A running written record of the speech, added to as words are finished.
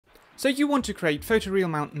So you want to create Photoreal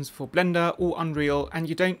mountains for Blender or Unreal and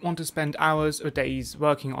you don't want to spend hours or days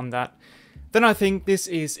working on that, then I think this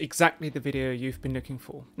is exactly the video you've been looking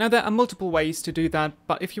for. Now there are multiple ways to do that,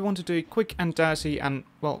 but if you want to do it quick and dirty and,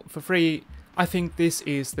 well, for free, I think this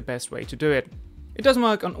is the best way to do it. It doesn't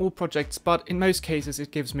work on all projects, but in most cases it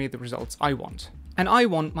gives me the results I want. And I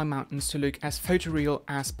want my mountains to look as photoreal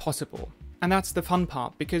as possible. And that's the fun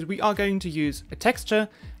part, because we are going to use a texture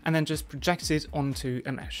and then just project it onto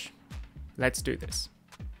a mesh. Let's do this.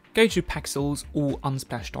 Go to Pexels or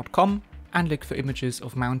unsplash.com and look for images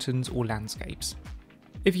of mountains or landscapes.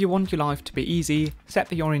 If you want your life to be easy, set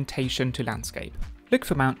the orientation to landscape. Look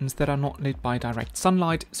for mountains that are not lit by direct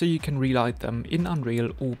sunlight so you can relight them in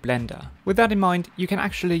Unreal or Blender. With that in mind, you can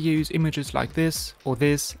actually use images like this or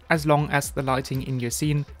this as long as the lighting in your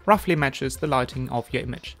scene roughly matches the lighting of your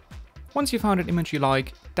image. Once you found an image you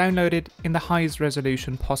like, download it in the highest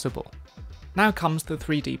resolution possible. Now comes the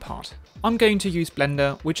 3D part. I'm going to use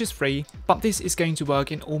Blender, which is free, but this is going to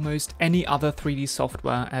work in almost any other 3D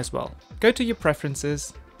software as well. Go to your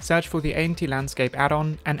preferences, search for the ANT Landscape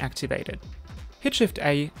add-on and activate it. Hit Shift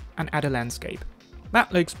A and add a landscape.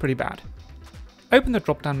 That looks pretty bad. Open the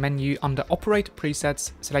drop-down menu under Operate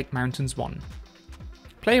Presets, select Mountains 1.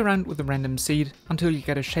 Play around with the random seed until you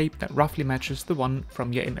get a shape that roughly matches the one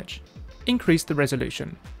from your image. Increase the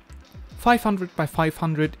resolution. 500 by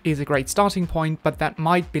 500 is a great starting point, but that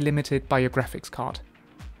might be limited by your graphics card.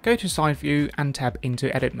 Go to Side View and tab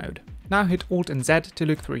into Edit Mode. Now hit Alt and Z to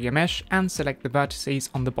look through your mesh and select the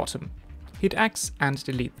vertices on the bottom. Hit X and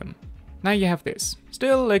delete them. Now you have this.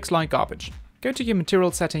 Still looks like garbage. Go to your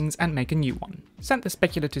material settings and make a new one. Set the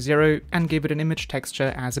specular to 0 and give it an image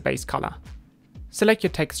texture as a base color. Select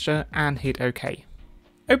your texture and hit OK.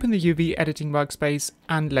 Open the UV editing workspace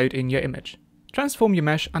and load in your image. Transform your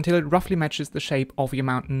mesh until it roughly matches the shape of your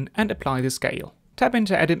mountain and apply the scale. Tap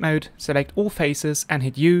into Edit Mode, select all faces and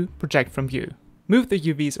hit U, Project from View. Move the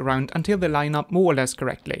UVs around until they line up more or less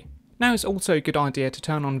correctly. Now it's also a good idea to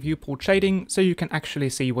turn on viewport shading so you can actually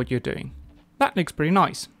see what you're doing. That looks pretty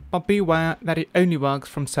nice, but be aware that it only works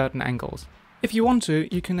from certain angles. If you want to,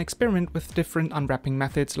 you can experiment with different unwrapping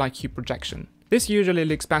methods like hue projection. This usually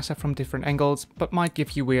looks better from different angles, but might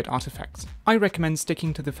give you weird artifacts. I recommend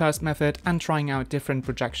sticking to the first method and trying out different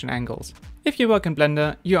projection angles. If you work in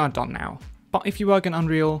Blender, you are done now. But if you work in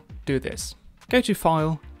Unreal, do this. Go to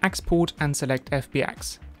File, Export and select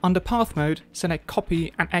FBX. Under Path Mode, select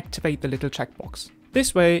Copy and activate the little checkbox.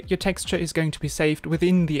 This way, your texture is going to be saved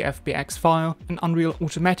within the FBX file and Unreal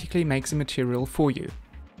automatically makes a material for you.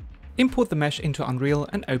 Import the mesh into Unreal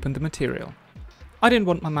and open the material. I didn't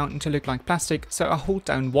want my mountain to look like plastic, so I hold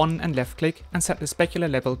down 1 and left click and set the specular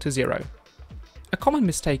level to 0. A common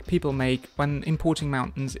mistake people make when importing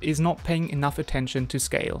mountains is not paying enough attention to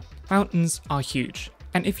scale. Mountains are huge,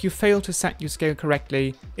 and if you fail to set your scale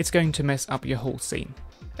correctly, it's going to mess up your whole scene.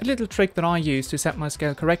 A little trick that I use to set my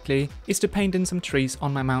scale correctly is to paint in some trees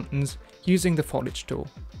on my mountains using the foliage tool.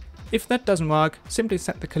 If that doesn't work, simply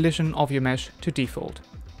set the collision of your mesh to default.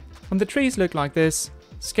 When the trees look like this,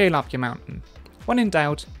 scale up your mountain. When in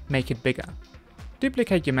doubt, make it bigger.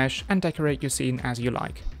 Duplicate your mesh and decorate your scene as you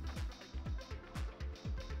like.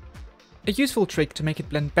 A useful trick to make it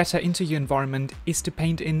blend better into your environment is to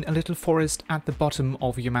paint in a little forest at the bottom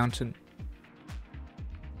of your mountain.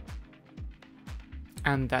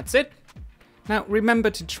 And that's it. Now remember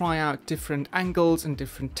to try out different angles and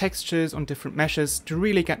different textures on different meshes to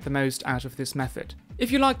really get the most out of this method.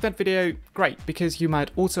 If you liked that video, great, because you might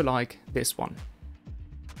also like this one.